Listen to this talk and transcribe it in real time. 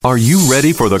Are you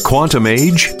ready for the quantum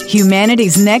age?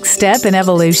 Humanity's next step in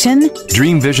evolution?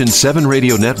 Dream Vision 7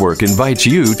 Radio Network invites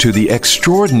you to the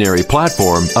extraordinary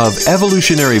platform of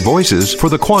evolutionary voices for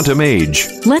the quantum age.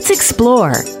 Let's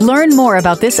explore. Learn more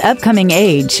about this upcoming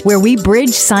age where we bridge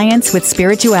science with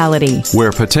spirituality.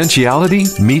 Where potentiality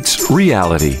meets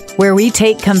reality. Where we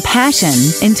take compassion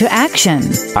into action.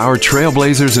 Our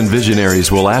trailblazers and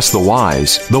visionaries will ask the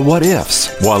whys, the what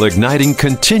ifs, while igniting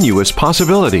continuous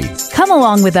possibility. Come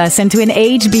along with us into an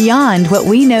age beyond what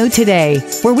we know today,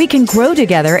 where we can grow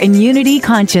together in unity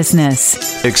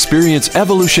consciousness. Experience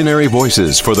evolutionary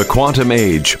voices for the quantum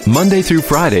age, Monday through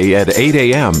Friday at 8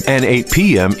 a.m. and 8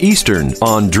 p.m. Eastern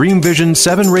on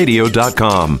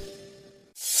DreamVision7Radio.com.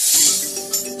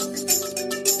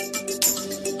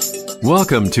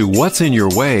 Welcome to What's in Your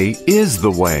Way is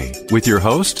the Way with your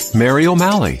host, Mary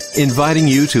O'Malley, inviting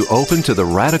you to open to the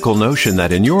radical notion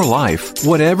that in your life,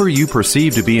 whatever you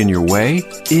perceive to be in your way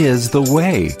is the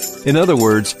way. In other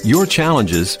words, your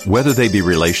challenges, whether they be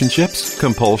relationships,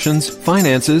 compulsions,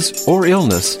 finances, or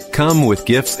illness, come with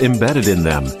gifts embedded in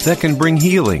them that can bring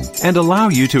healing and allow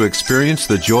you to experience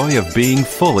the joy of being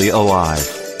fully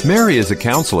alive. Mary is a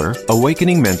counselor,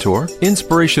 awakening mentor,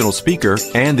 inspirational speaker,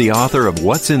 and the author of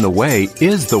What's in the Way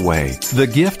is the Way, the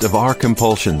gift of our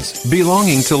compulsions,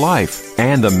 belonging to life,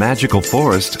 and the magical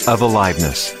forest of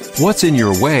aliveness. What's in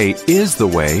Your Way is the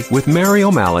Way with Mary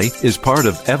O'Malley is part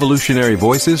of Evolutionary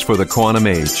Voices for the Quantum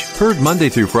Age. Heard Monday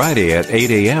through Friday at 8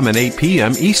 a.m. and 8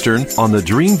 p.m. Eastern on the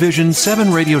Dream Vision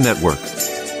 7 Radio Network.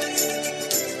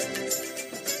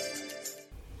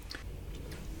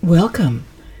 Welcome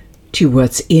to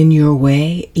What's in Your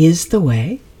Way is the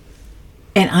Way,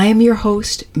 and I am your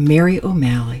host, Mary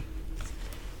O'Malley.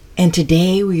 And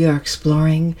today we are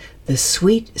exploring the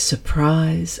sweet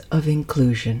surprise of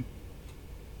inclusion.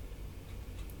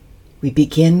 We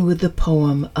begin with the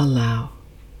poem Allow.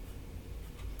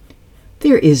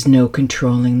 There is no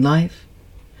controlling life.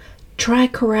 Try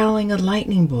corralling a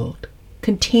lightning bolt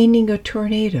containing a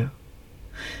tornado.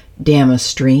 Dam a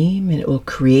stream and it will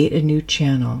create a new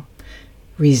channel.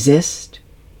 Resist,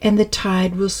 and the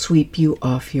tide will sweep you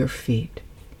off your feet.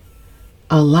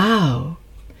 Allow,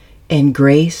 and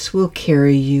grace will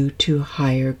carry you to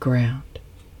higher ground.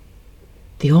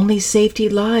 The only safety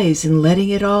lies in letting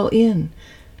it all in,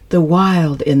 the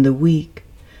wild and the weak,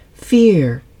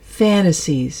 fear,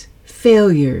 fantasies,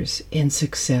 failures, and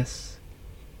success.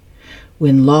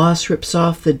 When loss rips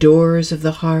off the doors of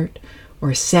the heart,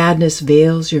 or sadness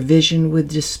veils your vision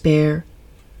with despair,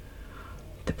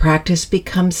 the practice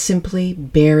becomes simply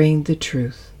bearing the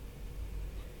truth.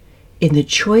 In the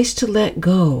choice to let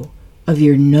go of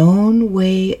your known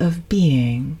way of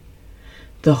being,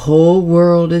 the whole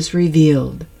world is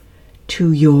revealed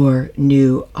to your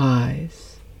new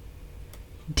eyes.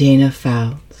 Dana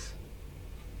Fouts.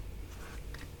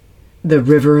 The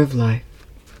River of Life.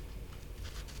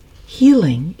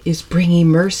 Healing is bringing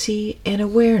mercy and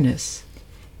awareness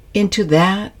into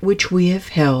that which we have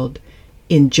held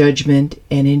in judgment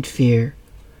and in fear.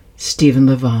 Stephen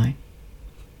Levine.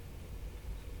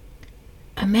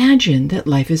 Imagine that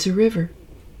life is a river.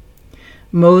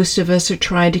 Most of us are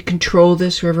trying to control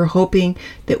this river, hoping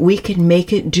that we can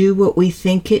make it do what we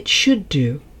think it should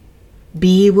do,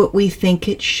 be what we think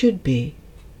it should be.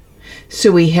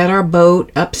 So we head our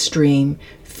boat upstream,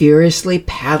 furiously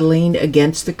paddling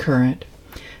against the current,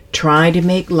 trying to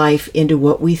make life into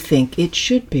what we think it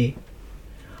should be.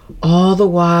 All the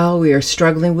while we are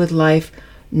struggling with life,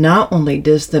 not only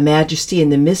does the majesty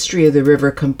and the mystery of the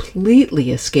river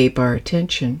completely escape our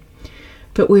attention,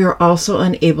 but we are also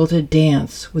unable to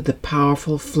dance with the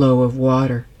powerful flow of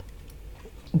water.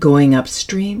 Going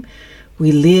upstream,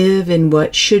 we live in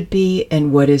what should be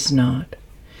and what is not.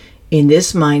 In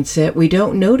this mindset, we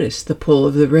don't notice the pull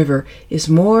of the river is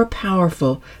more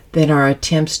powerful than our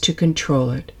attempts to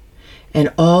control it.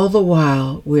 And all the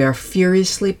while we are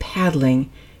furiously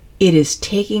paddling, it is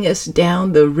taking us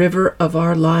down the river of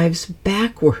our lives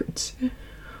backwards.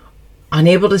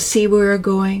 Unable to see where we're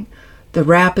going, the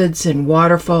rapids and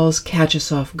waterfalls catch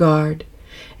us off guard,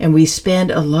 and we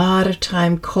spend a lot of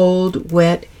time cold,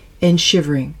 wet, and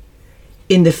shivering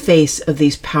in the face of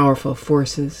these powerful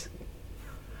forces.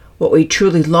 What we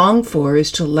truly long for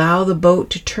is to allow the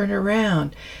boat to turn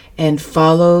around and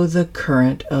follow the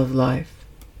current of life.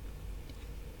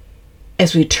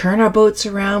 As we turn our boats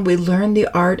around, we learn the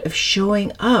art of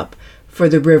showing up for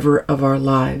the river of our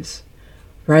lives.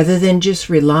 Rather than just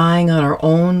relying on our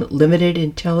own limited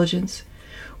intelligence,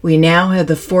 we now have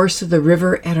the force of the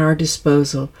river at our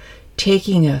disposal,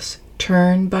 taking us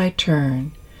turn by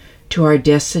turn to our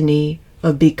destiny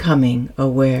of becoming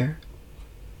aware.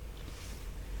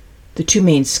 The two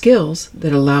main skills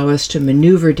that allow us to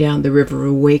maneuver down the river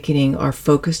of awakening are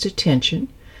focused attention,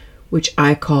 which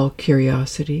I call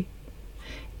curiosity,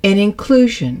 and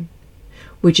inclusion,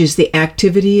 which is the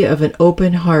activity of an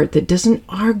open heart that doesn't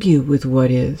argue with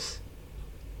what is.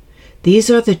 These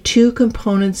are the two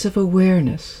components of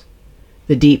awareness: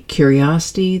 the deep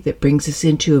curiosity that brings us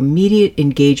into immediate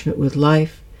engagement with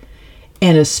life,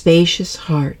 and a spacious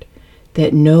heart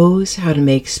that knows how to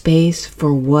make space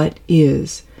for what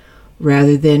is,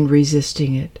 rather than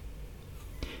resisting it.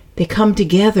 They come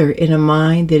together in a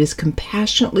mind that is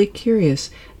compassionately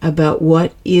curious about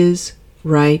what is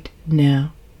right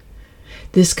now.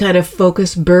 This kind of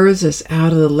focus births us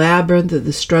out of the labyrinth of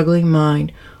the struggling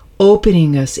mind,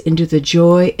 opening us into the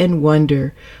joy and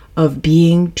wonder of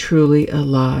being truly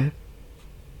alive.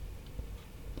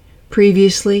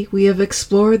 Previously, we have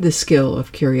explored the skill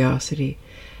of curiosity,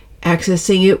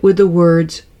 accessing it with the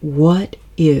words, "What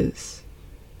is?"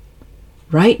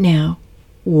 Right now,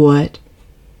 what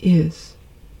is?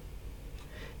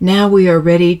 Now we are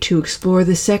ready to explore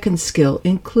the second skill,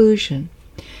 inclusion.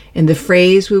 And the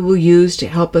phrase we will use to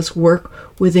help us work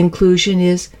with inclusion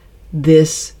is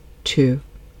 "this too."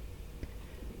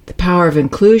 The power of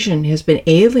inclusion has been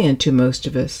alien to most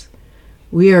of us.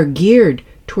 We are geared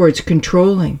towards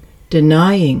controlling,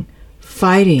 denying,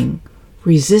 fighting,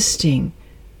 resisting,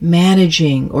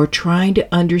 managing, or trying to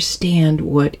understand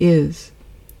what is.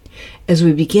 As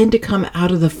we begin to come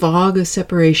out of the fog of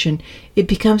separation, it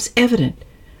becomes evident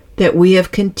that we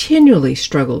have continually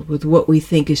struggled with what we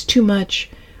think is too much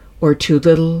or too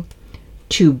little,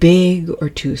 too big or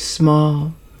too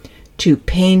small, too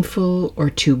painful or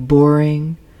too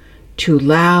boring, too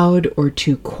loud or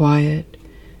too quiet,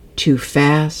 too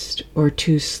fast or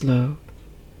too slow.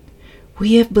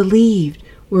 We have believed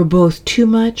we're both too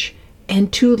much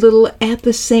and too little at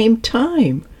the same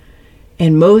time.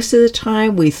 And most of the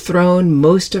time, we've thrown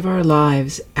most of our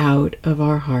lives out of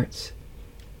our hearts.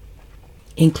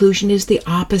 Inclusion is the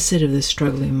opposite of the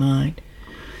struggling mind.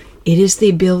 It is the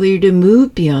ability to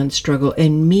move beyond struggle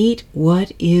and meet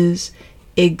what is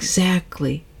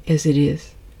exactly as it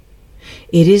is.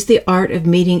 It is the art of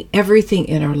meeting everything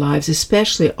in our lives,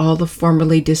 especially all the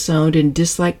formerly disowned and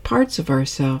disliked parts of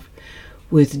ourselves,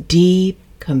 with deep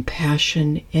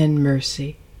compassion and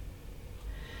mercy.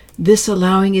 This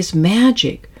allowing is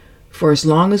magic, for as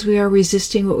long as we are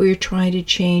resisting what we are trying to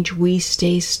change, we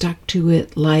stay stuck to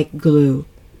it like glue.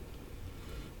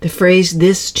 The phrase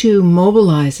 "this too"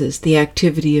 mobilizes the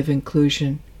activity of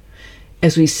inclusion.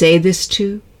 As we say "this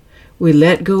too," we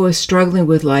let go of struggling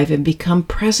with life and become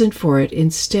present for it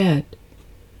instead.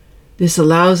 This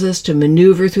allows us to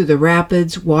maneuver through the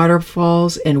rapids,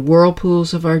 waterfalls, and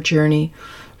whirlpools of our journey,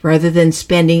 rather than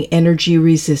spending energy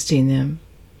resisting them.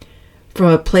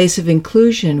 From a place of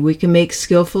inclusion, we can make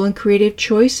skillful and creative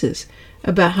choices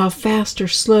about how fast or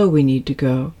slow we need to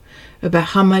go, about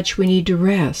how much we need to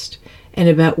rest, and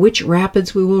about which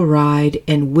rapids we will ride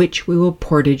and which we will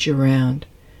portage around.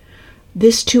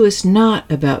 This too is not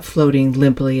about floating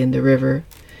limply in the river.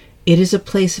 It is a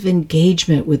place of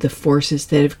engagement with the forces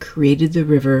that have created the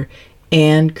river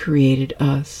and created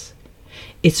us.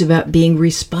 It's about being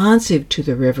responsive to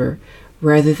the river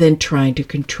rather than trying to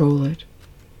control it.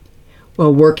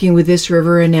 While working with this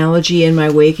river analogy in my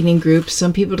awakening group,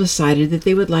 some people decided that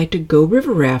they would like to go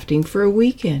river rafting for a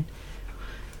weekend.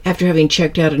 After having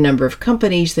checked out a number of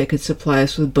companies that could supply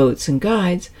us with boats and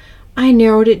guides, I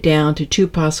narrowed it down to 2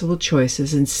 possible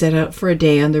choices and set out for a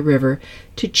day on the river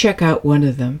to check out one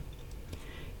of them.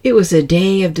 It was a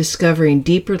day of discovering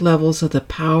deeper levels of the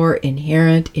power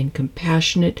inherent in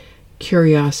compassionate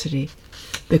curiosity,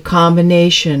 the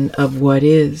combination of what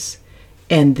is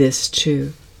and this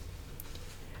too.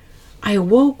 I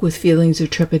awoke with feelings of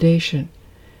trepidation.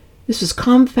 This was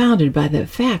compounded by the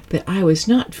fact that I was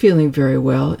not feeling very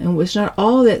well and was not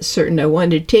all that certain I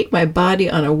wanted to take my body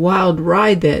on a wild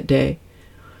ride that day.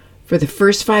 For the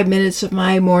first 5 minutes of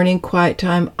my morning quiet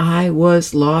time, I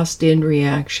was lost in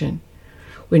reaction.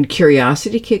 When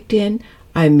curiosity kicked in,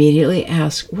 I immediately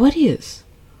asked, "What is?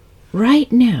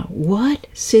 Right now? What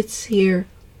sits here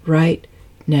right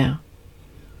now?"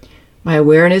 My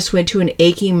awareness went to an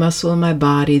aching muscle in my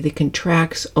body that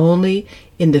contracts only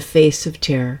in the face of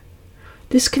terror.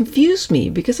 This confused me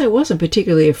because I wasn't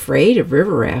particularly afraid of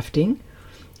river rafting.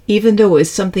 Even though it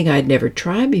was something I'd never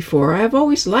tried before, I've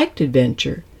always liked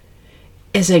adventure.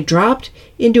 As I dropped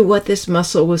into what this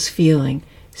muscle was feeling,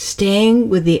 staying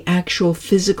with the actual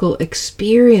physical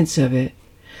experience of it,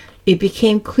 it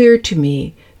became clear to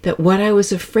me that what I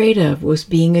was afraid of was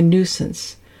being a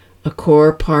nuisance, a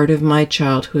core part of my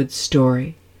childhood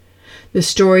story. The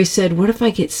story said, what if I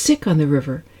get sick on the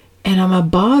river and I'm a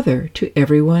bother to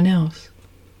everyone else.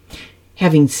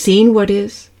 Having seen what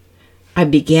is, I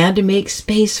began to make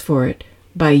space for it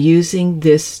by using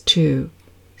this too,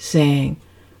 saying,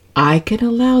 I can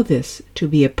allow this to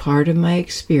be a part of my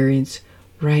experience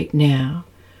right now.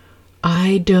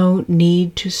 I don't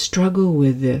need to struggle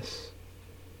with this.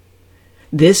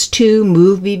 This too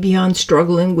moved me beyond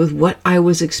struggling with what I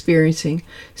was experiencing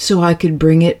so I could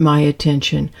bring it my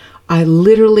attention. I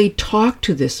literally talked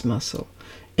to this muscle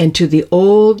and to the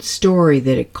old story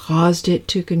that had caused it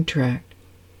to contract.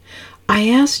 I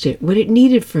asked it what it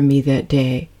needed from me that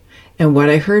day, and what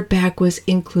I heard back was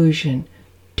inclusion.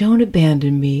 Don't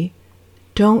abandon me.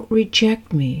 Don't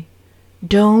reject me.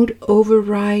 Don't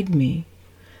override me.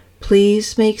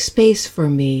 Please make space for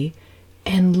me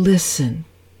and listen.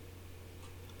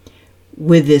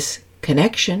 With this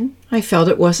connection, I felt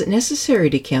it wasn't necessary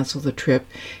to cancel the trip.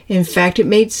 In fact, it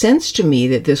made sense to me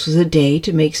that this was a day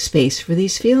to make space for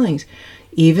these feelings,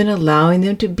 even allowing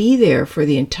them to be there for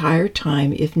the entire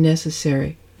time if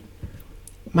necessary.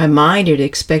 My mind had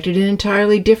expected an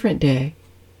entirely different day.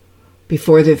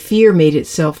 Before the fear made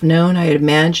itself known, I had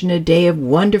imagined a day of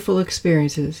wonderful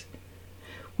experiences.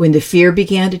 When the fear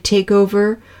began to take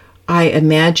over, I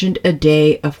imagined a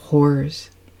day of horrors.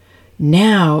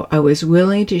 Now I was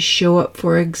willing to show up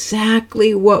for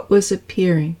exactly what was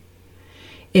appearing.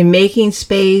 In making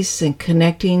space and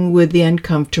connecting with the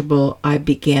uncomfortable, I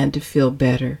began to feel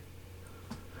better.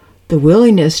 The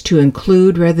willingness to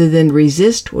include rather than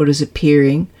resist what is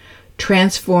appearing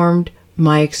transformed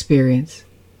my experience.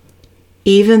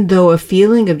 Even though a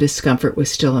feeling of discomfort was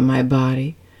still in my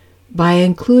body, by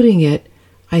including it,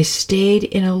 I stayed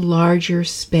in a larger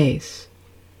space.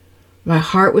 My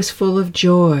heart was full of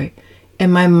joy,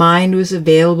 and my mind was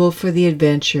available for the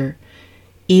adventure,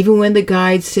 even when the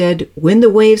guide said, when the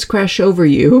waves crash over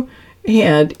you,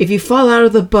 and if you fall out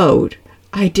of the boat,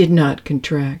 I did not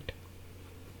contract.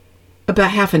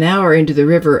 About half an hour into the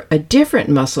river, a different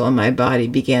muscle in my body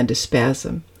began to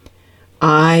spasm.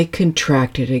 I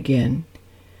contracted again.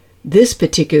 This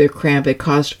particular cramp had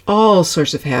caused all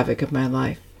sorts of havoc in my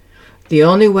life. The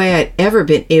only way I'd ever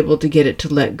been able to get it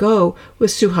to let go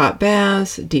was through hot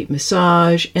baths, deep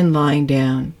massage, and lying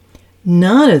down.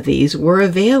 None of these were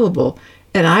available,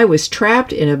 and I was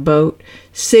trapped in a boat,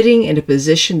 sitting in a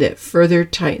position that further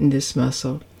tightened this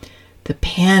muscle. The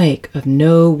panic of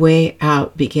no way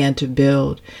out began to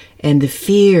build, and the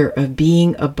fear of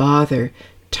being a bother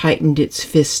tightened its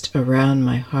fist around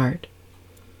my heart.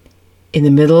 In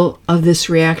the middle of this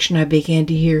reaction, I began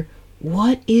to hear,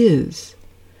 "What is?"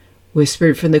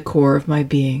 whispered from the core of my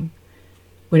being.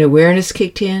 When awareness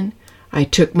kicked in, I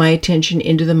took my attention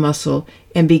into the muscle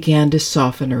and began to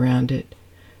soften around it.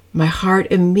 My heart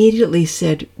immediately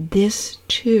said, "This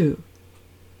too.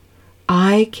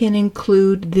 I can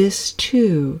include this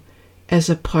too as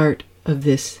a part of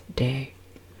this day."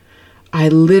 I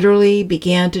literally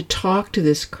began to talk to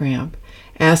this cramp,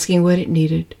 asking what it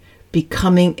needed,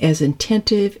 becoming as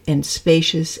attentive and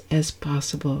spacious as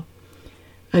possible.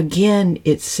 Again,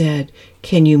 it said,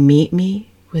 "Can you meet me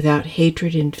without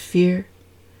hatred and fear?"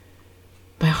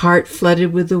 My heart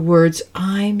flooded with the words,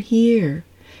 "I'm here,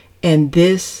 and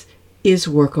this is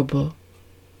workable."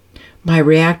 My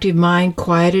reactive mind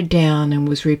quieted down and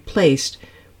was replaced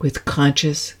with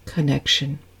conscious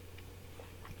connection.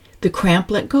 The cramp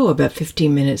let go about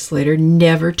 15 minutes later,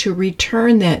 never to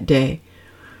return that day.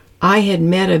 I had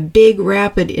met a big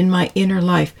rapid in my inner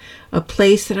life, a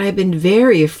place that I had been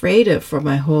very afraid of for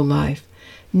my whole life.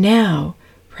 Now,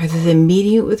 rather than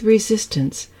meeting it with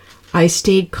resistance, I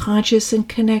stayed conscious and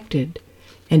connected,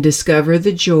 and discovered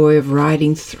the joy of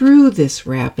riding through this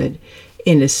rapid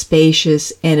in a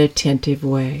spacious and attentive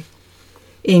way.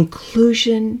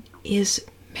 Inclusion is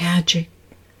magic.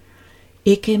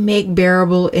 It can make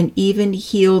bearable and even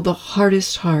heal the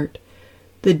hardest heart,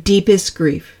 the deepest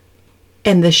grief,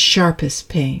 and the sharpest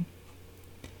pain.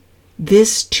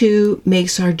 This too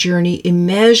makes our journey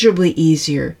immeasurably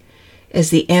easier,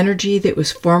 as the energy that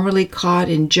was formerly caught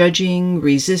in judging,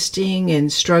 resisting,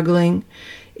 and struggling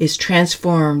is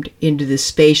transformed into the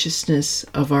spaciousness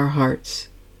of our hearts.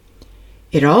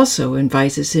 It also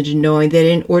invites us into knowing that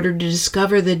in order to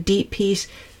discover the deep peace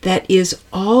that is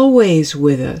always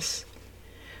with us,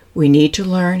 we need to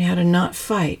learn how to not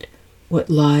fight what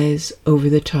lies over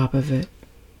the top of it.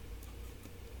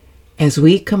 As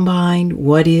we combine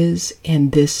what is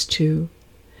and this too,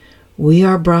 we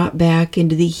are brought back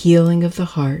into the healing of the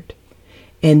heart,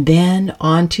 and then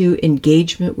onto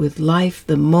engagement with life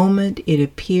the moment it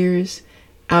appears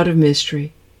out of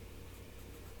mystery.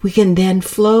 We can then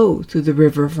flow through the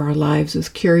river of our lives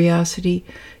with curiosity,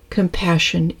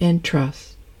 compassion, and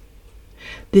trust.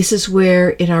 This is where,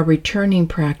 in our returning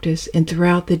practice and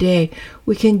throughout the day,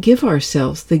 we can give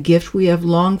ourselves the gift we have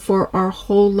longed for our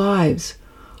whole lives,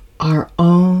 our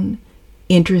own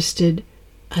interested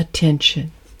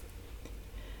attention.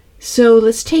 So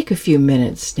let's take a few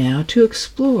minutes now to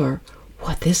explore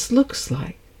what this looks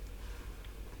like.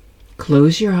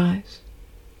 Close your eyes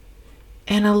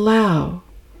and allow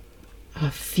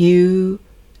a few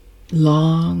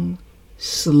long,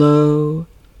 slow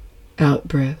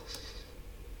out-breaths,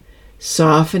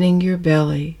 softening your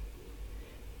belly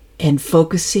and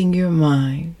focusing your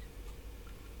mind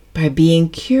by being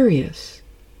curious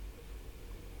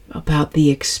about the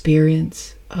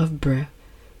experience of breath.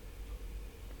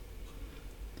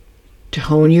 To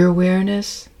hone your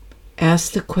awareness,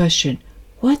 ask the question,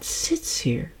 what sits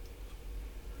here?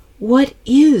 What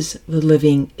is the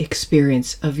living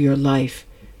experience of your life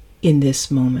in this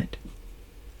moment?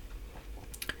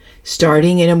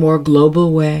 Starting in a more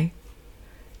global way,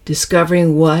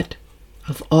 discovering what,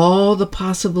 of all the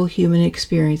possible human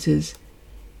experiences,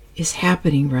 is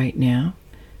happening right now,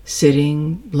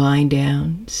 sitting, lying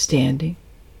down, standing.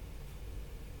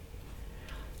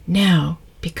 Now,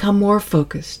 become more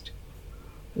focused.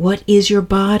 What is your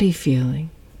body feeling?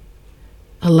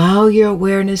 Allow your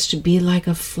awareness to be like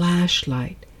a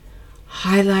flashlight,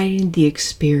 highlighting the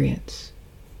experience.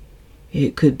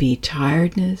 It could be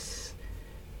tiredness,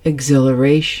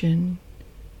 exhilaration,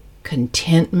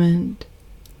 contentment,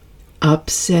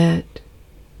 upset,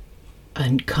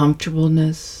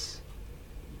 uncomfortableness,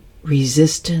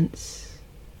 resistance,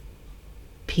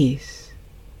 peace.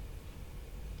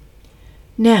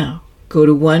 Now, go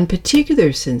to one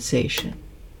particular sensation,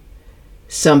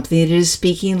 something that is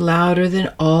speaking louder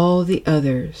than all the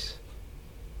others.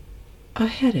 A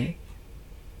headache,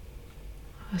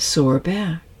 a sore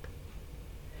back,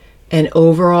 an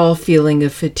overall feeling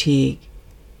of fatigue,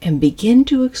 and begin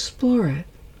to explore it,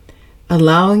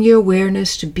 allowing your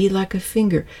awareness to be like a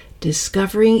finger,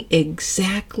 discovering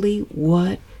exactly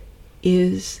what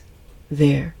is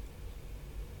there.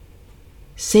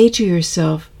 Say to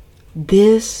yourself,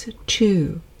 this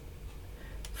too.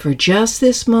 For just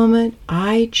this moment,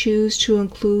 I choose to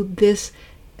include this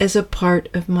as a part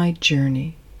of my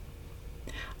journey.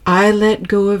 I let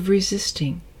go of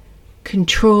resisting,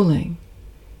 controlling,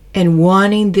 and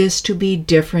wanting this to be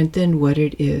different than what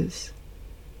it is.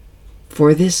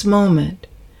 For this moment,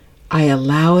 I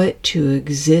allow it to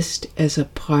exist as a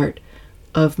part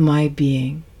of my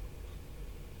being.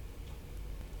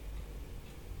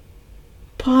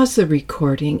 Pause the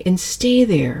recording and stay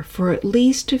there for at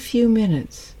least a few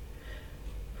minutes,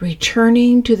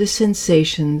 returning to the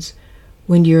sensations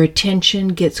when your attention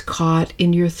gets caught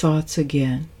in your thoughts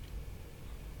again.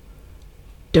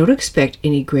 Don't expect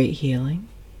any great healing.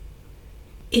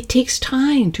 It takes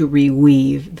time to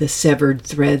reweave the severed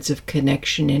threads of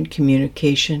connection and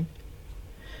communication.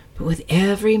 But with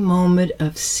every moment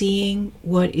of seeing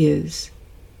what is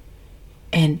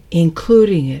and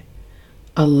including it,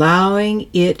 allowing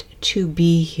it to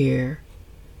be here,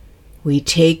 we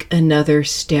take another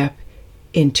step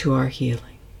into our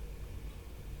healing.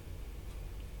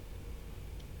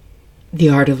 The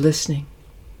art of listening.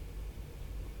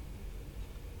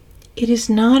 It is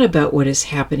not about what is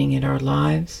happening in our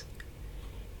lives.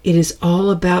 It is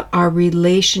all about our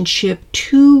relationship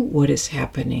to what is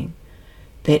happening.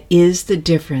 That is the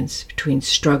difference between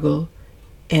struggle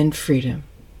and freedom.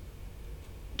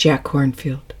 Jack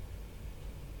Kornfield.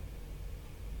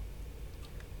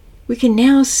 We can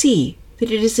now see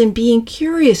that it is in being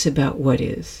curious about what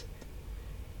is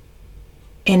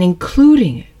and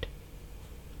including it,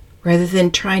 rather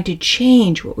than trying to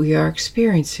change what we are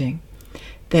experiencing,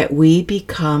 that we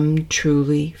become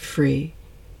truly free.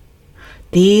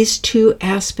 These two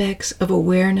aspects of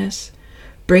awareness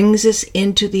brings us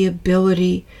into the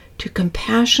ability to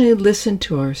compassionately listen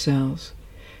to ourselves,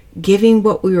 giving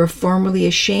what we were formerly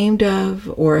ashamed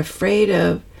of or afraid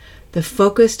of the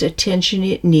focused attention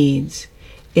it needs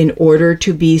in order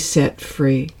to be set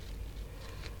free.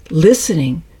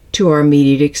 Listening to our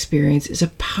immediate experience is a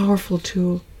powerful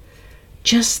tool.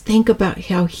 Just think about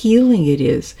how healing it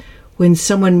is when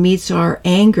someone meets our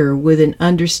anger with an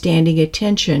understanding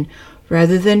attention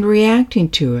rather than reacting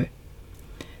to it.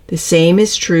 The same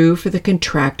is true for the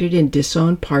contracted and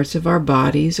disowned parts of our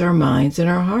bodies, our minds, and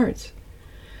our hearts.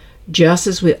 Just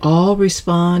as we all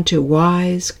respond to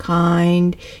wise,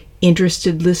 kind,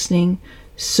 interested listening,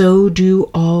 so do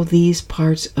all these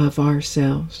parts of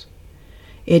ourselves.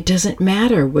 It doesn't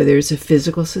matter whether it's a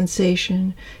physical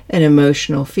sensation, an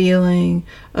emotional feeling,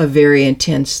 a very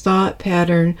intense thought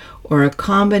pattern, or a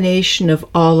combination of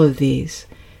all of these.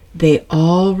 They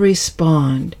all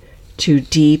respond to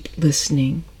deep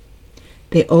listening.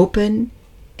 They open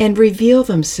and reveal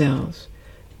themselves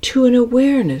to an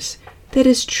awareness that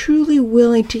is truly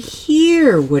willing to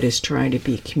hear what is trying to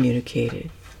be communicated.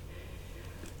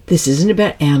 This isn't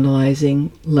about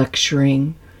analyzing,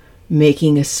 lecturing,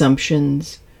 making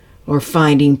assumptions, or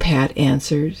finding pat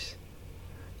answers.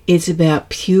 It's about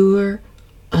pure,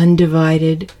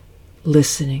 undivided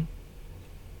listening.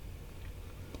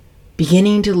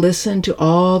 Beginning to listen to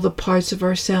all the parts of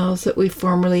ourselves that we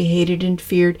formerly hated and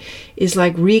feared is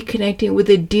like reconnecting with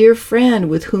a dear friend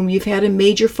with whom you've had a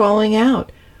major falling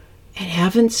out and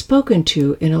haven't spoken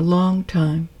to in a long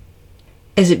time.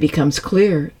 As it becomes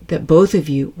clear that both of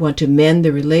you want to mend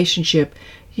the relationship,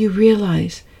 you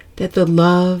realize that the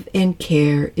love and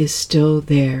care is still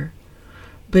there,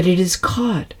 but it is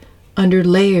caught under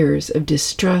layers of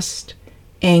distrust,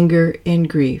 anger, and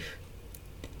grief.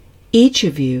 Each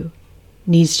of you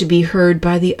needs to be heard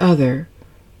by the other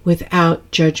without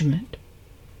judgment.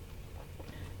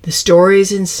 The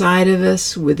stories inside of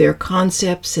us with their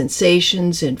concepts,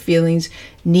 sensations, and feelings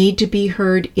need to be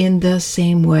heard in the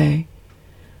same way.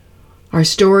 Our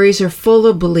stories are full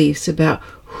of beliefs about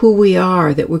who we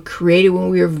are that were created when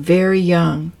we were very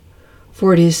young,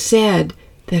 for it is said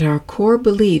that our core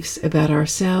beliefs about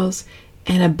ourselves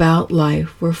and about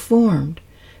life were formed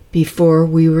before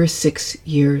we were 6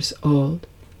 years old.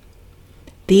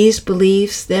 These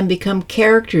beliefs then become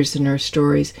characters in our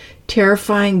stories,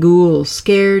 terrifying ghouls,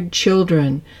 scared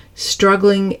children,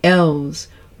 struggling elves,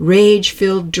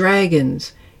 rage-filled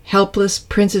dragons, helpless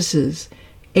princesses,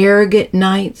 arrogant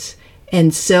knights,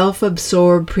 and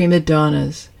self-absorbed prima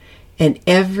donnas, and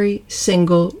every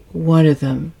single one of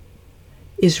them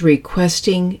is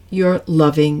requesting your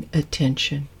loving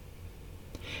attention.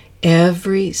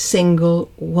 Every single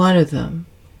one of them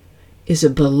is a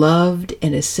beloved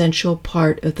and essential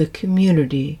part of the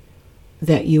community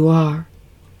that you are.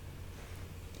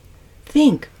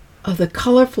 Think of the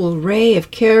colorful array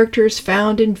of characters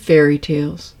found in fairy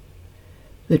tales.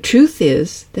 The truth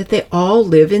is that they all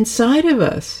live inside of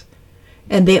us,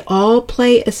 and they all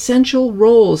play essential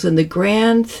roles in the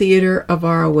grand theater of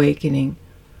our awakening.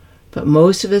 But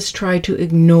most of us try to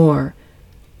ignore,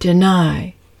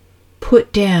 deny,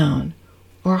 put down,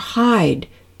 or hide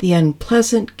the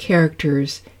unpleasant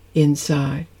characters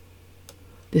inside.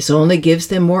 This only gives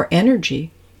them more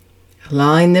energy,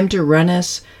 allowing them to run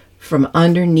us from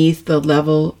underneath the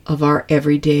level of our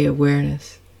everyday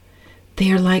awareness.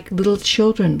 They are like little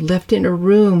children left in a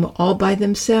room all by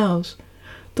themselves.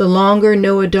 The longer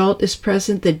no adult is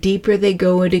present, the deeper they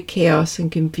go into chaos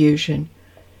and confusion.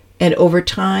 And over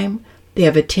time, they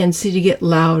have a tendency to get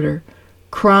louder,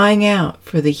 crying out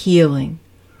for the healing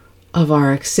of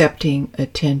our accepting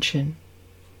attention.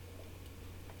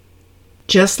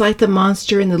 Just like the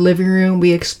monster in the living room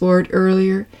we explored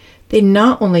earlier, they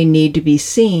not only need to be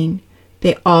seen,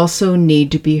 they also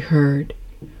need to be heard.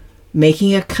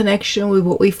 Making a connection with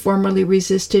what we formerly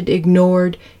resisted,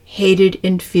 ignored, hated,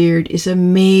 and feared is a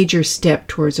major step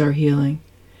towards our healing.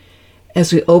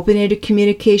 As we open into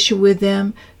communication with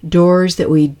them, doors that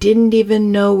we didn't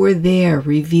even know were there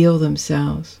reveal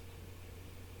themselves.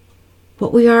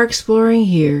 What we are exploring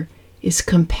here is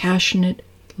compassionate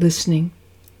listening.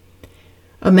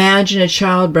 Imagine a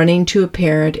child running to a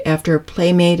parent after a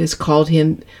playmate has called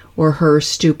him or her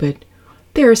stupid.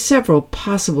 There are several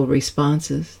possible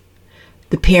responses.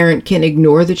 The parent can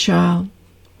ignore the child,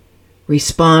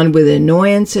 respond with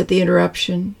annoyance at the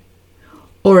interruption,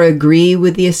 or agree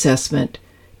with the assessment,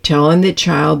 telling the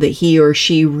child that he or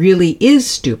she really is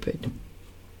stupid.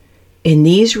 In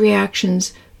these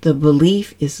reactions, the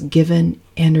belief is given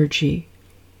energy.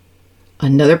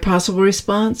 Another possible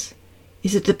response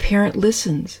is that the parent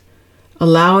listens,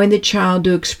 allowing the child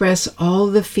to express all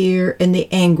the fear and the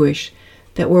anguish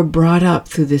that were brought up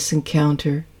through this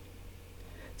encounter.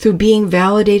 Through being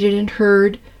validated and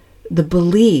heard, the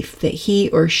belief that he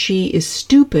or she is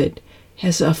stupid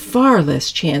has a far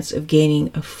less chance of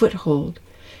gaining a foothold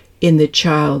in the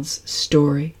child's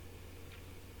story.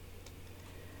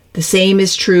 The same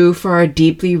is true for our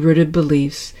deeply rooted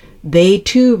beliefs. They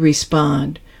too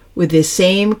respond with the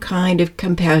same kind of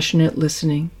compassionate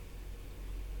listening.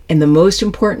 And the most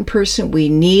important person we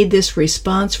need this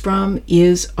response from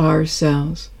is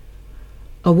ourselves.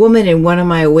 A woman in one of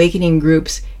my awakening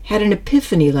groups had an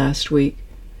epiphany last week.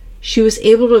 She was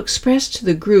able to express to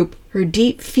the group her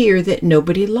deep fear that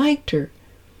nobody liked her.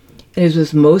 And as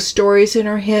with most stories in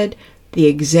her head, the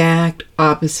exact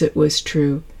opposite was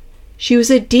true. She was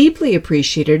a deeply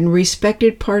appreciated and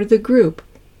respected part of the group.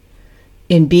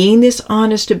 In being this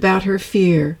honest about her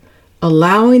fear,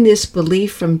 allowing this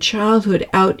belief from childhood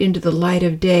out into the light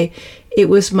of day, it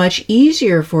was much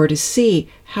easier for her to see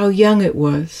how young it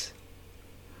was.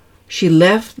 She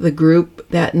left the group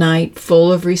that night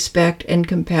full of respect and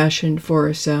compassion for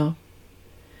herself.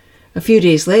 A few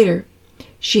days later,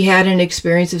 she had an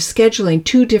experience of scheduling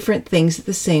 2 different things at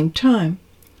the same time.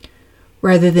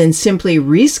 Rather than simply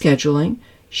rescheduling,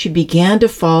 she began to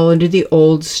fall into the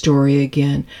old story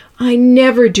again. I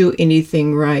never do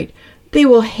anything right. They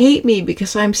will hate me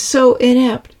because I'm so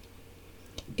inept.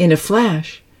 In a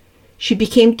flash, she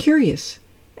became curious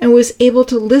and was able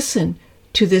to listen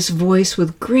to this voice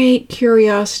with great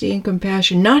curiosity and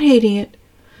compassion, not hating it,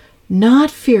 not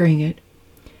fearing it,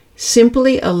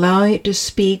 simply allowing it to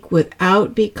speak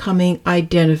without becoming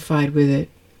identified with it.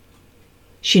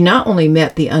 She not only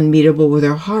met the unmeetable with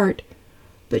her heart,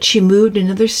 but she moved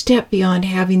another step beyond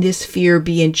having this fear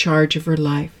be in charge of her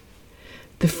life.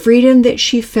 The freedom that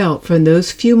she felt from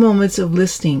those few moments of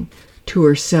listening to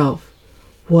herself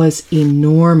was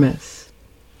enormous.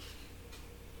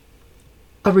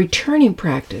 A returning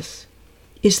practice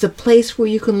is the place where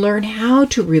you can learn how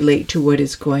to relate to what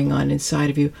is going on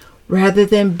inside of you, rather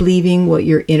than believing what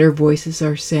your inner voices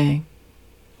are saying.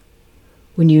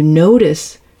 When you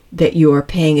notice that you are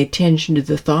paying attention to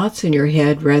the thoughts in your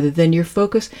head rather than your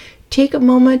focus, take a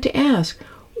moment to ask,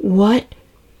 what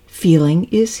feeling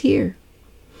is here?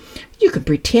 You can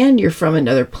pretend you're from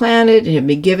another planet and have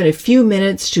been given a few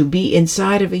minutes to be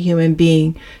inside of a human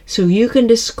being so you can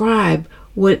describe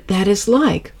what that is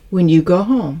like when you go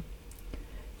home.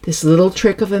 This little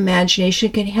trick of imagination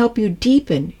can help you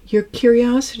deepen your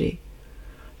curiosity.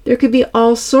 There could be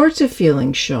all sorts of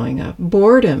feelings showing up: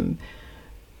 boredom,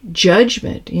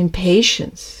 judgment,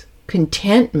 impatience,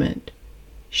 contentment,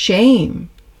 shame,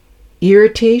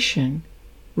 irritation,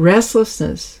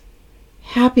 restlessness,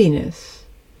 happiness,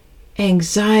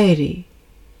 anxiety.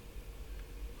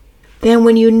 Then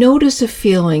when you notice a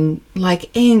feeling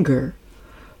like anger,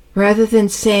 rather than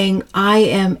saying, I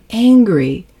am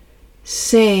angry,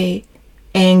 say,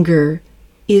 anger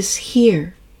is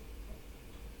here.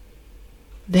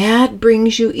 That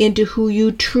brings you into who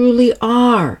you truly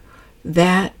are,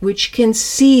 that which can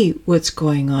see what's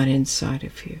going on inside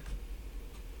of you.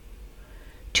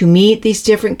 To meet these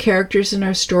different characters in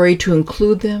our story, to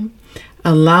include them,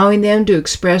 allowing them to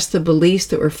express the beliefs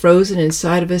that were frozen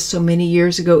inside of us so many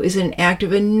years ago, is an act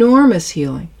of enormous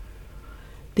healing.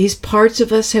 These parts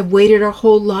of us have waited our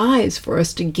whole lives for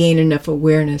us to gain enough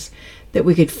awareness that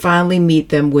we could finally meet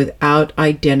them without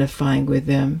identifying with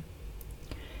them.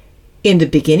 In the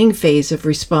beginning phase of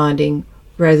responding,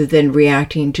 rather than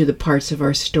reacting to the parts of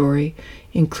our story,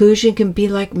 inclusion can be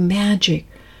like magic,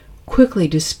 quickly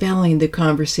dispelling the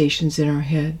conversations in our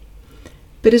head.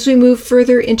 But as we move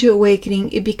further into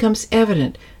awakening, it becomes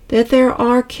evident that there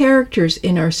are characters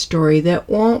in our story that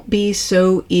won't be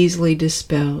so easily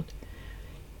dispelled.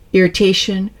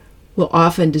 Irritation will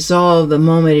often dissolve the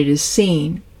moment it is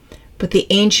seen, but the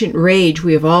ancient rage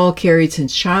we have all carried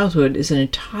since childhood is an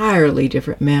entirely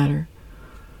different matter.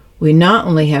 We not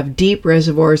only have deep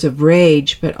reservoirs of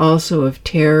rage, but also of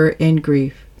terror and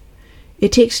grief.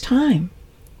 It takes time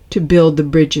to build the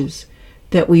bridges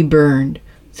that we burned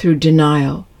through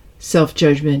denial,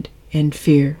 self-judgment, and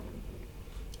fear.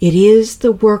 It is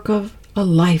the work of a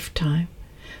lifetime,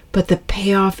 but the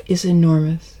payoff is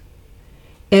enormous.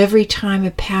 Every time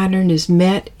a pattern is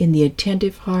met in the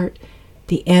attentive heart,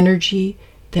 the energy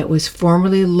that was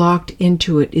formerly locked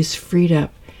into it is freed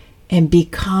up and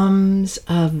becomes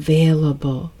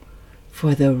available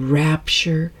for the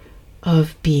rapture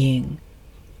of being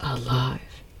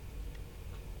alive.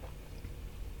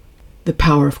 The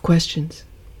power of questions.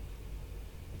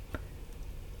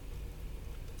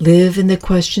 Live in the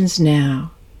questions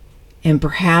now, and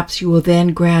perhaps you will then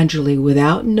gradually,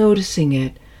 without noticing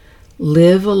it,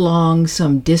 live along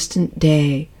some distant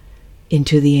day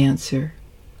into the answer.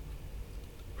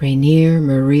 Rainer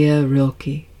Maria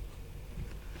Rilke.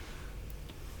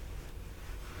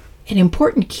 An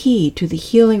important key to the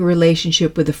healing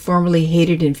relationship with the formerly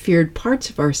hated and feared parts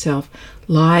of ourselves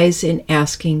lies in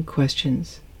asking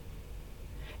questions.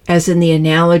 As in the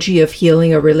analogy of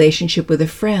healing a relationship with a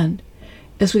friend,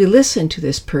 as we listen to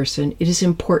this person, it is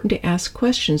important to ask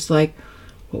questions like,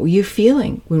 what were you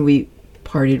feeling when we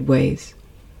parted ways?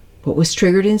 What was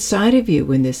triggered inside of you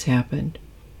when this happened?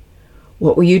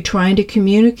 What were you trying to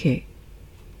communicate?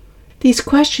 These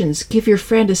questions give your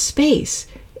friend a space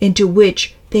into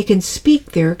which they can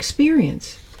speak their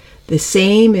experience. The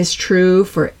same is true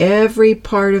for every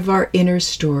part of our inner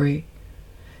story.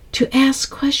 To ask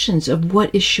questions of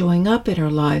what is showing up in our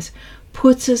lives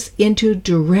puts us into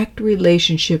direct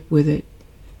relationship with it.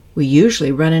 We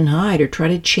usually run and hide or try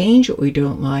to change what we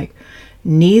don't like.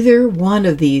 Neither one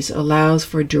of these allows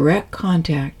for direct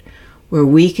contact where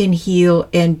we can heal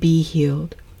and be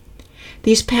healed.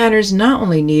 These patterns not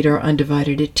only need our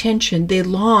undivided attention, they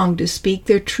long to speak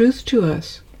their truth to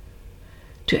us.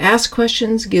 To ask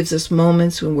questions gives us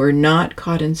moments when we're not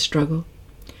caught in struggle.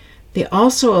 They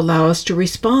also allow us to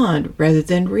respond rather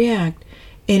than react,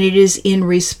 and it is in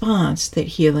response that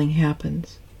healing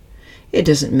happens. It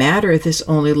doesn't matter if this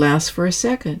only lasts for a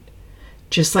second.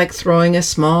 Just like throwing a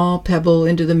small pebble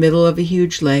into the middle of a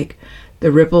huge lake,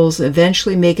 the ripples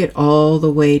eventually make it all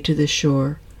the way to the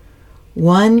shore.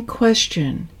 One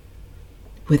question,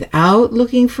 without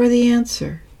looking for the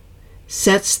answer,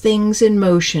 sets things in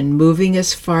motion, moving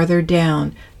us farther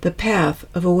down the path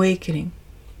of awakening.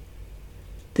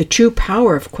 The true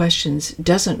power of questions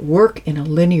doesn't work in a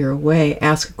linear way.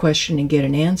 Ask a question and get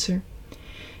an answer.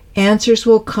 Answers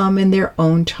will come in their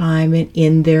own time and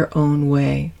in their own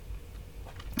way.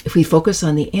 If we focus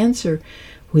on the answer,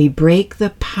 we break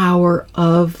the power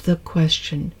of the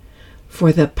question,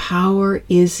 for the power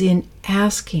is in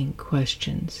asking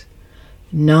questions,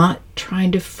 not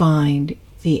trying to find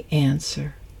the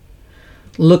answer.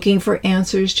 Looking for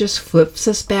answers just flips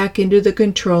us back into the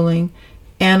controlling,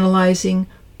 analyzing,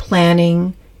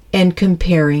 planning, and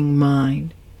comparing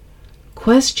mind.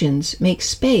 Questions make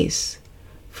space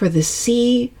for the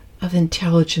sea of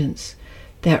intelligence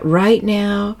that right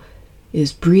now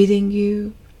is breathing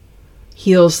you,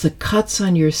 heals the cuts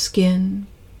on your skin,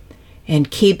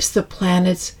 and keeps the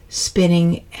planets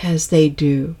spinning as they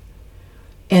do.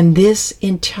 And this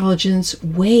intelligence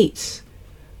waits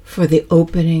for the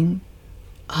opening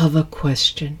of a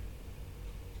question.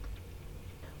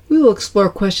 We will explore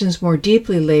questions more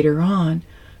deeply later on.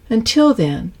 Until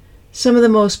then, some of the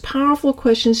most powerful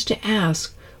questions to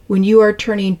ask when you are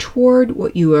turning toward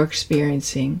what you are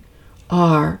experiencing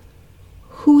are,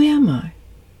 who am I?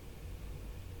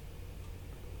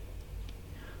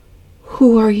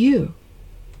 Who are you?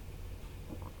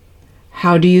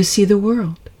 How do you see the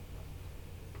world?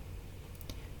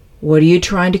 What are you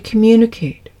trying to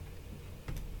communicate?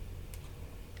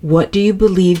 What do you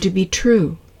believe to be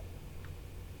true?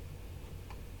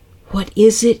 What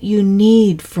is it you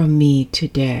need from me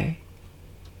today?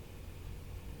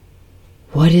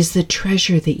 What is the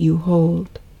treasure that you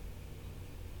hold?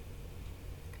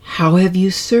 How have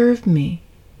you served me?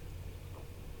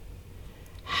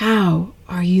 How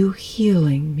are you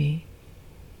healing me?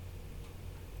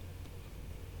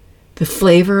 The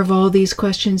flavor of all these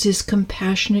questions is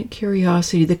compassionate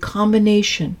curiosity, the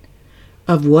combination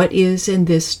of what is and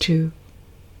this too.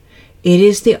 It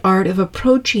is the art of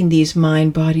approaching these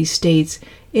mind-body states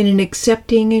in an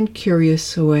accepting and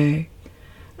curious way.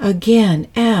 Again,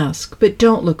 ask, but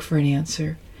don't look for an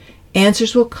answer.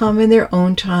 Answers will come in their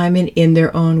own time and in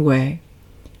their own way.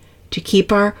 To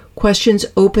keep our questions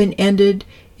open-ended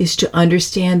is to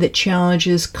understand that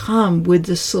challenges come with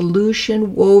the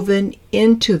solution woven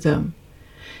into them.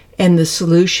 And the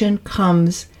solution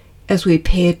comes as we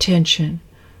pay attention,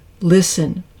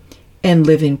 listen, and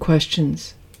live in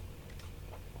questions.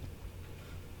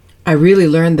 I really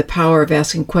learned the power of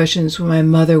asking questions when my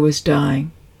mother was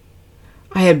dying.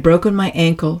 I had broken my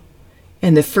ankle,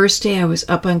 and the first day I was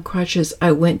up on crutches,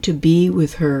 I went to be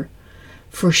with her,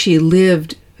 for she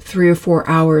lived 3 or 4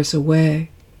 hours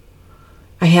away.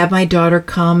 I had my daughter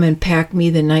come and pack me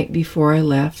the night before I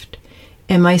left,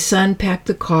 and my son packed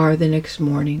the car the next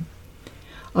morning.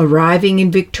 Arriving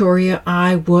in Victoria,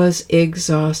 I was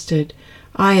exhausted.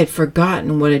 I had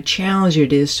forgotten what a challenge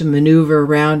it is to maneuver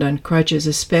around on crutches,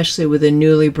 especially with a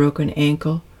newly broken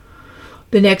ankle.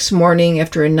 The next morning,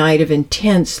 after a night of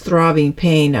intense throbbing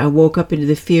pain, I woke up into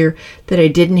the fear that I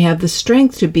didn't have the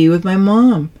strength to be with my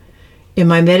mom. In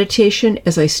my meditation,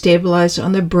 as I stabilized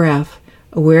on the breath,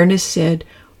 awareness said,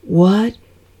 "What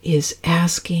is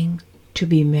asking to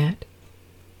be met?"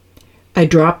 I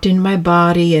dropped in my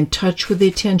body and touched with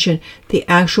attention the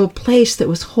actual place that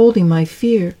was holding my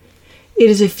fear. It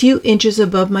is a few inches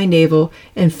above my navel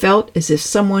and felt as if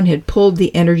someone had pulled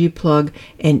the energy plug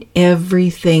and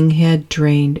everything had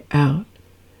drained out.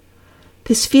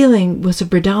 This feeling was a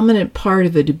predominant part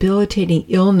of a debilitating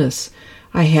illness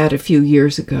I had a few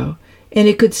years ago, and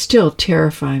it could still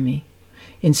terrify me.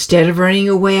 Instead of running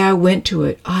away, I went to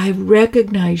it. I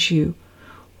recognize you.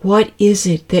 What is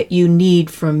it that you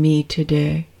need from me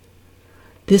today?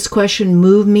 This question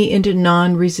moved me into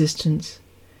non-resistance.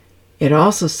 It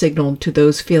also signaled to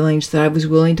those feelings that I was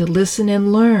willing to listen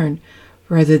and learn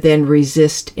rather than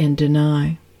resist and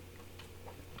deny.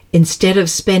 Instead of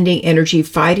spending energy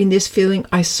fighting this feeling,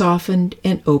 I softened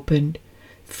and opened,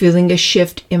 feeling a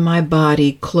shift in my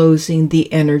body, closing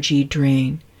the energy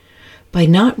drain. By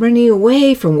not running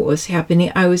away from what was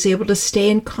happening, I was able to stay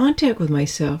in contact with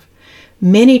myself.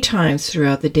 Many times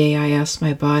throughout the day, I asked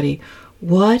my body,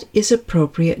 what is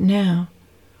appropriate now.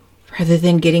 Rather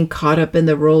than getting caught up in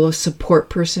the role of support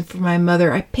person for my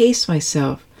mother, I paced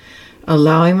myself,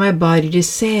 allowing my body to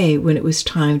say when it was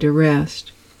time to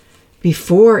rest.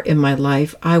 Before in my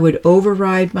life, I would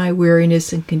override my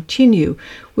weariness and continue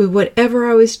with whatever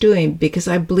I was doing because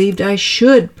I believed I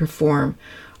should perform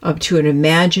up to an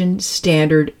imagined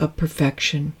standard of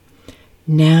perfection.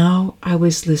 Now I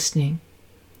was listening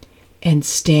and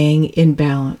staying in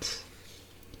balance.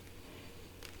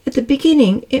 At the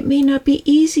beginning, it may not be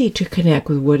easy to connect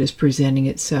with what is presenting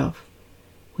itself.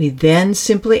 We then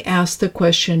simply ask the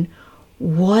question,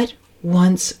 what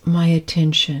wants my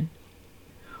attention?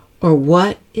 Or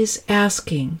what is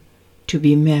asking to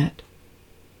be met?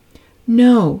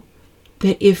 Know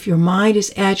that if your mind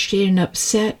is agitated and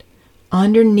upset,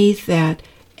 underneath that,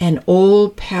 an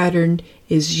old pattern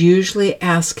is usually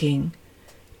asking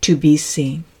to be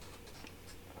seen,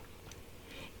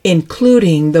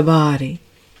 including the body.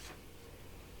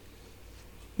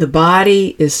 The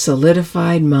body is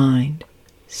solidified mind.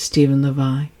 Stephen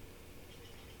Levine.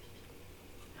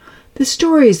 The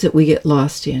stories that we get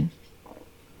lost in,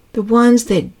 the ones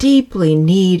that deeply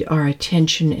need our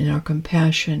attention and our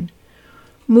compassion,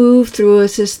 move through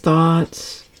us as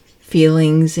thoughts,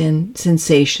 feelings, and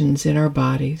sensations in our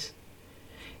bodies.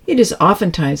 It is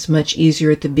oftentimes much easier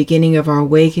at the beginning of our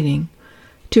awakening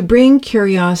to bring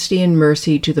curiosity and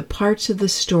mercy to the parts of the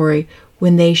story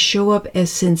when they show up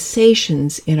as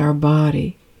sensations in our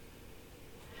body.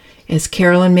 As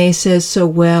Carolyn May says so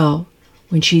well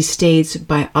when she states,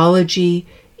 biology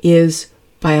is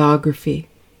biography.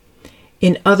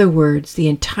 In other words, the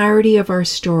entirety of our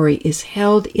story is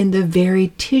held in the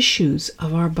very tissues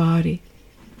of our body.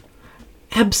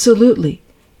 Absolutely,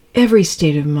 every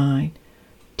state of mind,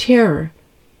 terror,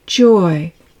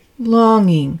 joy,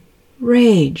 longing,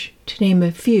 rage, to name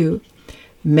a few,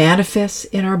 manifests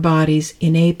in our bodies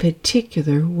in a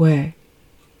particular way.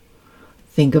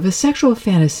 Think of a sexual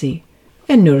fantasy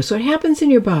and notice what happens in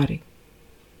your body.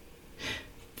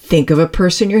 Think of a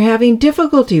person you're having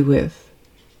difficulty with.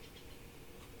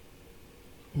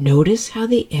 Notice how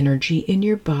the energy in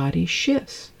your body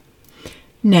shifts.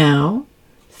 Now,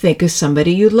 think of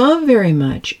somebody you love very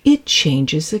much. It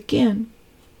changes again.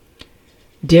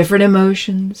 Different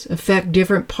emotions affect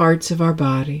different parts of our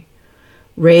body.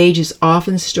 Rage is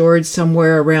often stored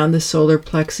somewhere around the solar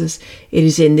plexus. It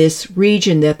is in this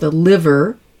region that the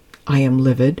liver, I am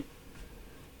livid,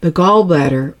 the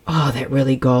gallbladder, oh, that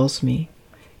really galls me,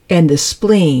 and the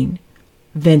spleen,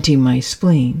 venting my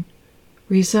spleen,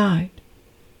 reside.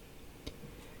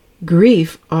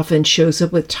 Grief often shows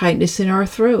up with tightness in our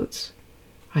throats.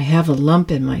 I have a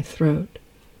lump in my throat.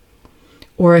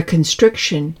 Or a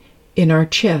constriction in our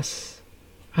chests.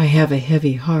 I have a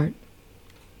heavy heart.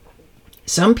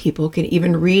 Some people can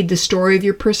even read the story of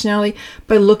your personality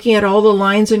by looking at all the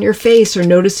lines on your face or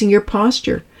noticing your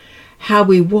posture. How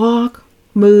we walk,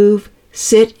 move,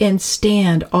 sit, and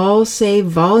stand all say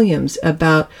volumes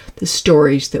about the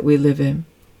stories that we live in.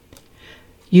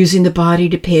 Using the body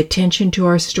to pay attention to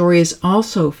our story is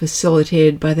also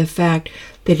facilitated by the fact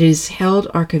that it has held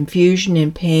our confusion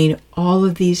and pain all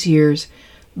of these years,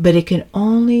 but it can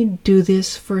only do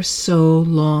this for so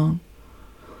long.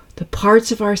 The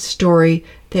parts of our story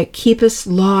that keep us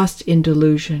lost in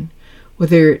delusion,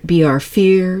 whether it be our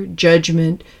fear,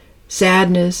 judgment,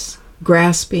 sadness,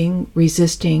 grasping,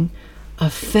 resisting,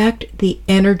 affect the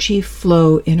energy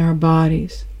flow in our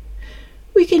bodies.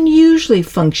 We can usually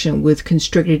function with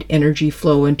constricted energy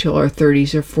flow until our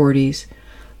 30s or 40s,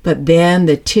 but then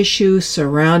the tissue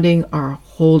surrounding our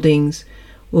holdings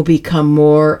will become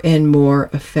more and more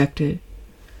affected.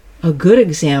 A good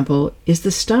example is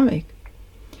the stomach.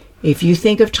 If you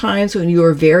think of times when you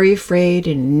are very afraid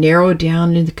and narrow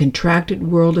down in the contracted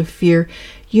world of fear,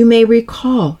 you may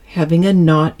recall having a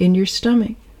knot in your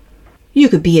stomach. You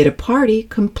could be at a party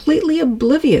completely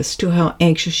oblivious to how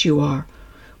anxious you are,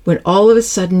 when all of a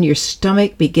sudden your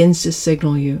stomach begins to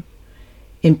signal you.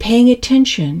 In paying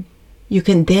attention, you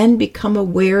can then become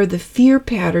aware of the fear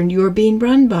pattern you are being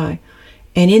run by,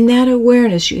 and in that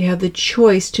awareness you have the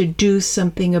choice to do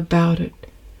something about it.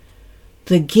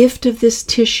 The gift of this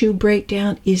tissue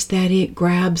breakdown is that it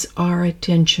grabs our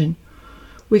attention.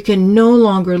 We can no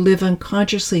longer live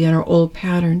unconsciously in our old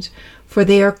patterns, for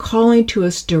they are calling to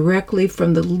us directly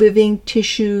from the living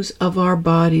tissues of our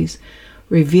bodies,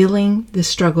 revealing the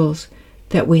struggles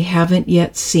that we haven't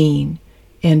yet seen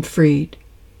and freed.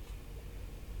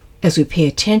 As we pay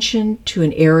attention to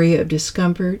an area of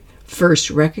discomfort, first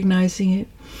recognizing it,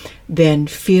 then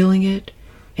feeling it,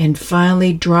 and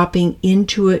finally dropping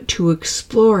into it to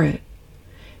explore it,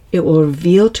 It will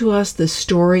reveal to us the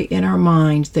story in our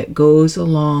minds that goes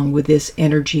along with this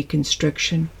energy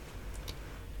constriction.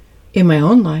 In my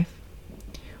own life,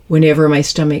 whenever my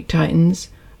stomach tightens,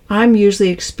 I'm usually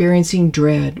experiencing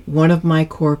dread, one of my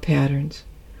core patterns.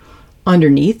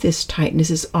 Underneath this tightness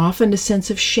is often a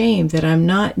sense of shame that I'm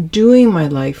not doing my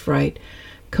life right,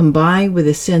 combined with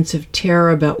a sense of terror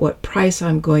about what price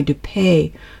I'm going to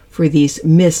pay for these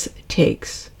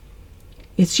mistakes.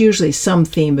 It's usually some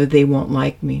theme of they won't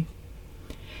like me.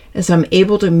 As I'm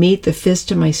able to meet the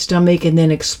fist in my stomach and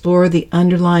then explore the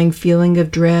underlying feeling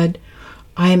of dread,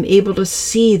 I am able to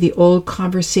see the old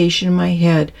conversation in my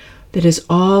head that is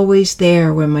always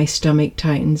there when my stomach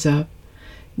tightens up.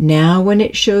 Now when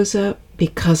it shows up,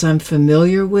 because I'm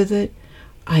familiar with it,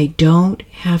 I don't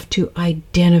have to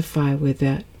identify with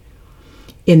that.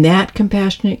 In that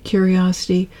compassionate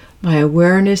curiosity, my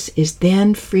awareness is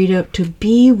then freed up to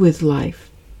be with life,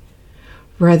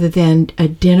 rather than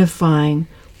identifying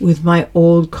with my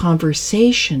old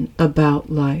conversation about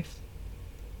life.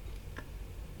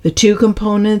 The two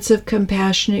components of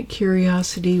compassionate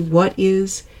curiosity, what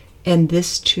is and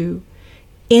this too,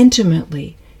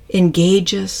 intimately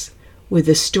engage us with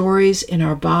the stories in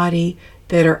our body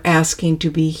that are asking to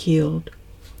be healed.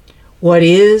 What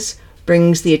is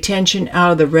brings the attention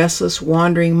out of the restless,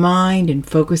 wandering mind and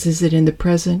focuses it in the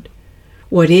present.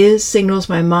 What is signals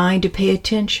my mind to pay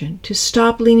attention, to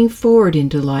stop leaning forward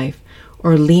into life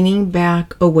or leaning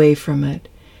back away from it.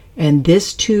 And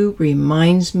this too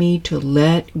reminds me to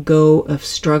let go of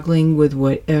struggling with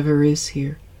whatever is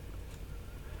here.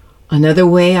 Another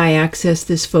way I access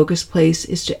this focus place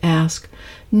is to ask,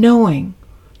 knowing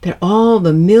that all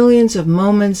the millions of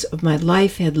moments of my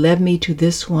life had led me to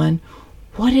this one,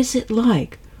 what is it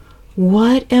like?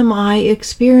 What am I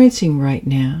experiencing right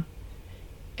now?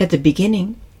 At the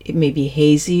beginning, it may be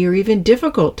hazy or even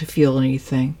difficult to feel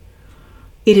anything.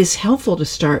 It is helpful to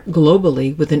start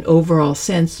globally with an overall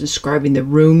sense describing the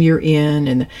room you're in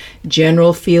and the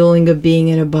general feeling of being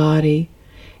in a body,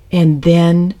 and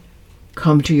then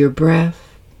come to your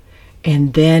breath,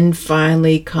 and then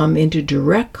finally come into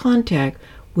direct contact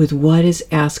with what is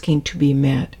asking to be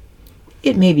met.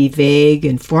 It may be vague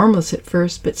and formless at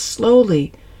first, but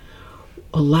slowly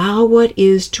allow what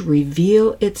is to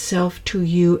reveal itself to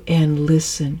you and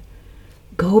listen.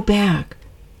 Go back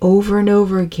over and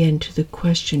over again to the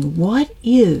question, what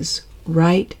is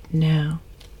right now?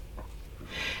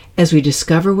 As we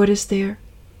discover what is there,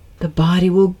 the body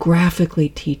will graphically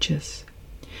teach us.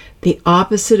 The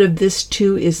opposite of this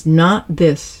too is not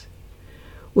this.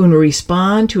 When we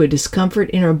respond to a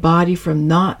discomfort in our body from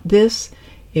not this,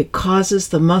 it causes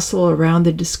the muscle around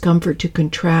the discomfort to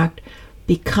contract,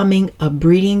 becoming a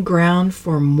breeding ground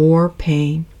for more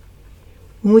pain.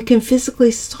 When we can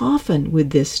physically soften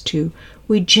with this too,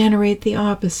 we generate the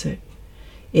opposite.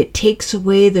 It takes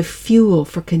away the fuel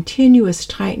for continuous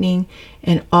tightening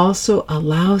and also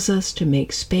allows us to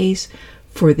make space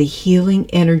for the healing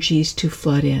energies to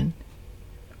flood in.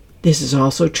 This is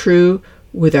also true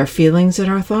with our feelings and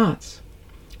our thoughts.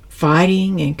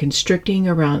 Fighting and constricting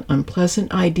around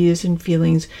unpleasant ideas and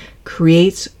feelings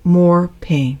creates more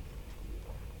pain.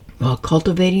 While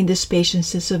cultivating the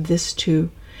spaciousness of this too,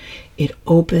 it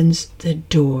opens the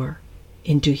door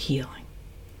into healing.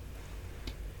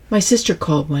 My sister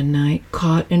called one night,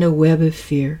 caught in a web of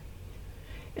fear.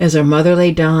 As our mother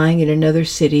lay dying in another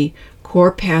city,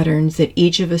 core patterns that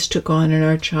each of us took on in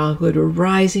our childhood were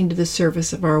rising to the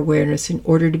surface of our awareness in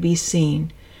order to be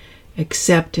seen,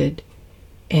 accepted,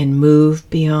 and moved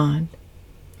beyond.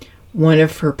 One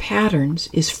of her patterns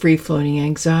is free-floating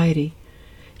anxiety.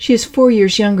 She is 4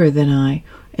 years younger than I,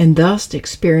 and thus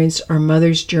experienced our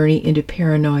mother's journey into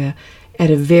paranoia at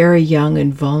a very young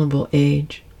and vulnerable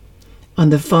age. On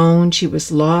the phone, she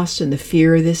was lost in the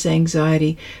fear of this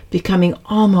anxiety, becoming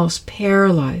almost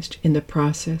paralyzed in the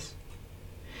process.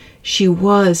 She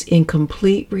was in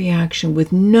complete reaction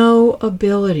with no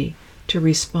ability to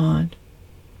respond.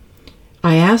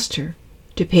 I asked her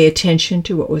to pay attention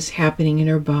to what was happening in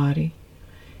her body.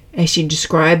 As she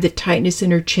described the tightness in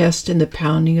her chest and the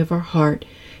pounding of her heart,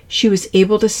 she was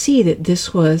able to see that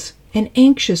this was an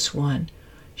anxious one,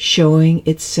 showing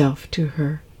itself to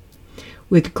her.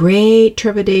 With great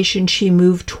trepidation, she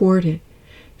moved toward it,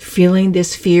 feeling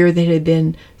this fear that had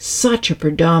been such a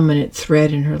predominant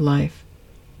thread in her life.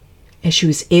 As she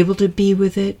was able to be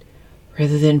with it,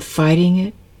 rather than fighting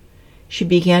it, she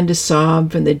began to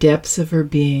sob from the depths of her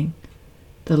being.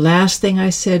 The last thing I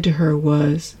said to her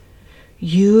was,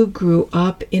 "You grew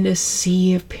up in a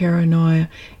sea of paranoia,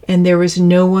 and there was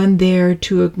no one there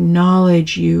to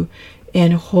acknowledge you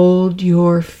and hold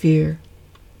your fear.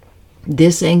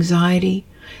 This anxiety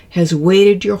has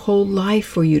waited your whole life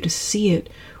for you to see it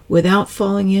without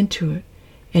falling into it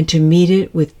and to meet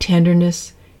it with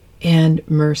tenderness and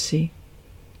mercy.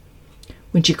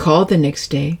 When she called the next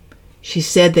day, she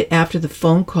said that after the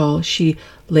phone call, she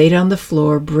laid on the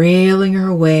floor, brailing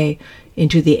her way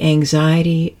into the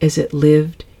anxiety as it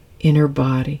lived in her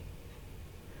body.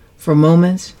 For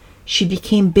moments, she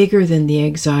became bigger than the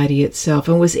anxiety itself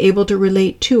and was able to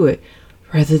relate to it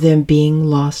rather than being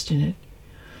lost in it.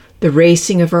 The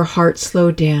racing of her heart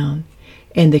slowed down,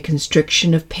 and the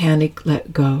constriction of panic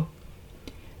let go.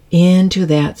 Into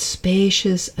that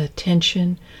spacious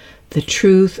attention, the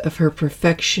truth of her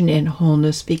perfection and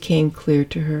wholeness became clear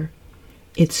to her.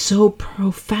 It so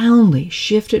profoundly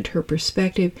shifted her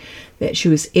perspective that she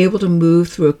was able to move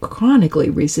through a chronically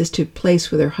resisted place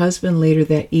with her husband later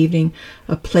that evening,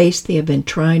 a place they had been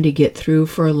trying to get through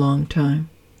for a long time.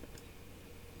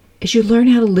 As you learn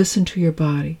how to listen to your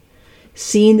body,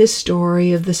 seeing the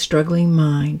story of the struggling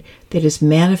mind that is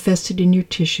manifested in your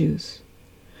tissues,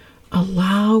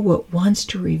 allow what wants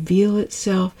to reveal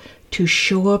itself to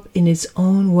show up in its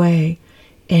own way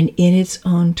and in its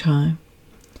own time.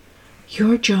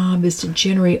 Your job is to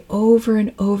generate over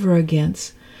and over again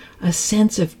a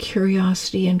sense of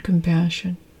curiosity and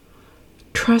compassion.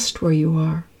 Trust where you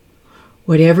are.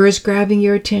 Whatever is grabbing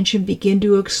your attention, begin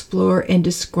to explore and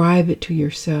describe it to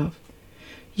yourself.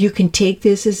 You can take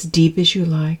this as deep as you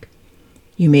like.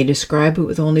 You may describe it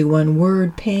with only one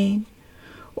word, pain,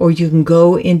 or you can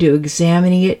go into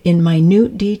examining it in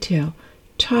minute detail,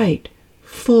 tight,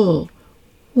 full,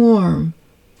 warm,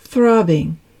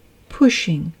 throbbing,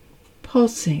 pushing,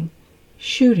 pulsing,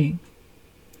 shooting.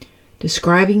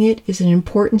 Describing it is an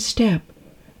important step,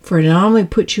 for it not only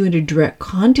puts you into direct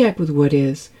contact with what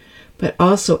is, but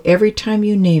also every time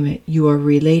you name it, you are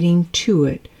relating to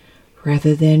it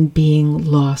rather than being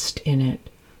lost in it.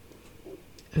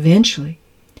 Eventually,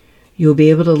 you'll be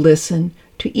able to listen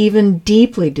to even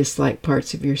deeply disliked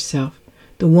parts of yourself,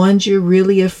 the ones you're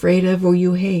really afraid of or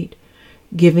you hate,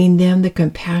 giving them the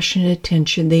compassionate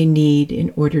attention they need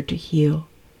in order to heal.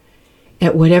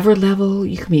 At whatever level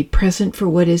you can be present for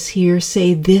what is here,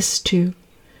 say this too.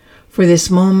 For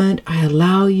this moment, I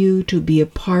allow you to be a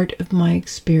part of my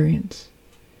experience.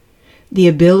 The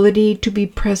ability to be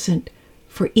present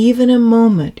for even a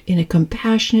moment in a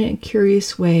compassionate and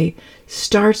curious way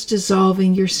starts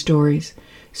dissolving your stories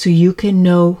so you can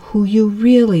know who you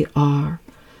really are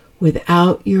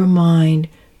without your mind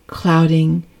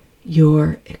clouding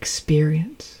your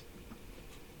experience.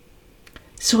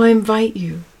 So I invite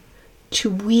you to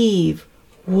weave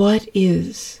what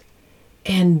is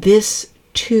and this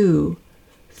too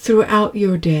throughout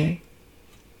your day,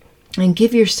 and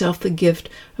give yourself the gift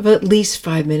of at least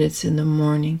 5 minutes in the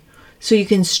morning so you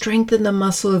can strengthen the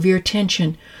muscle of your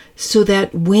attention so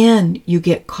that when you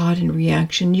get caught in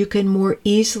reaction, you can more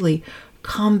easily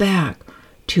come back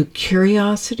to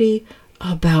curiosity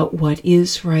about what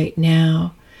is right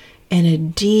now and a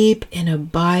deep and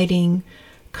abiding,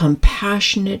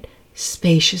 compassionate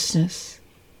spaciousness.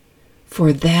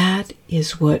 For that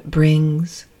is what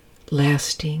brings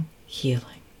lasting healing.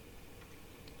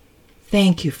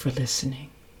 Thank you for listening.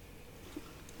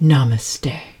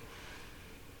 Namaste.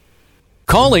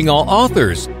 Calling all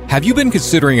authors. Have you been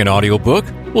considering an audiobook?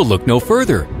 Well, look no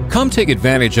further. Come take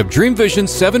advantage of Dream Vision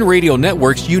 7 Radio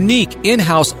Network's unique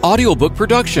in-house audiobook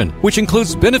production, which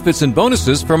includes benefits and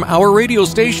bonuses from our radio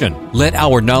station. Let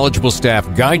our knowledgeable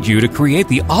staff guide you to create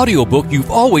the audiobook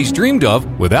you've always dreamed of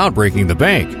without breaking the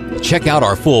bank. Check out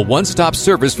our full one-stop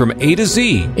service from A to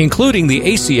Z, including the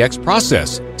ACX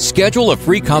process. Schedule a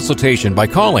free consultation by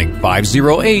calling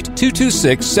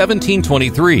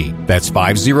 508-226-1723. That's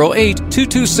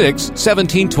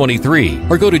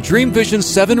 508-226-1723. Or go to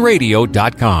dreamvision7radio.com.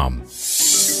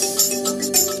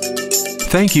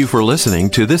 Thank you for listening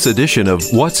to this edition of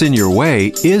What's in Your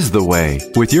Way is the Way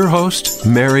with your host,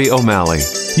 Mary O'Malley.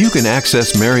 You can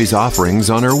access Mary's offerings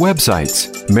on her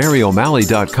websites,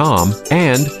 maryo'malley.com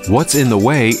and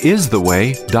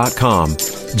what'sinthewayistheway.com.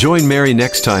 Join Mary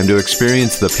next time to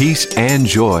experience the peace and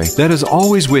joy that is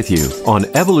always with you on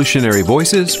Evolutionary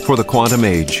Voices for the Quantum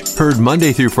Age. Heard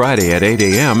Monday through Friday at 8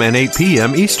 a.m. and 8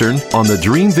 p.m. Eastern on the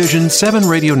Dream Vision 7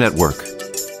 Radio Network.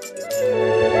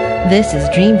 This is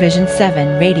Dream Vision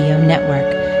 7 Radio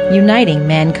Network, uniting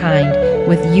mankind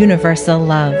with universal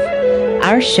love.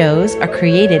 Our shows are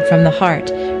created from the heart,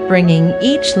 bringing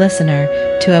each listener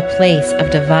to a place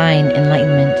of divine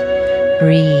enlightenment.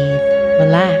 Breathe,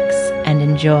 relax, and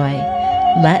enjoy.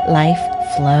 Let life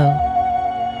flow.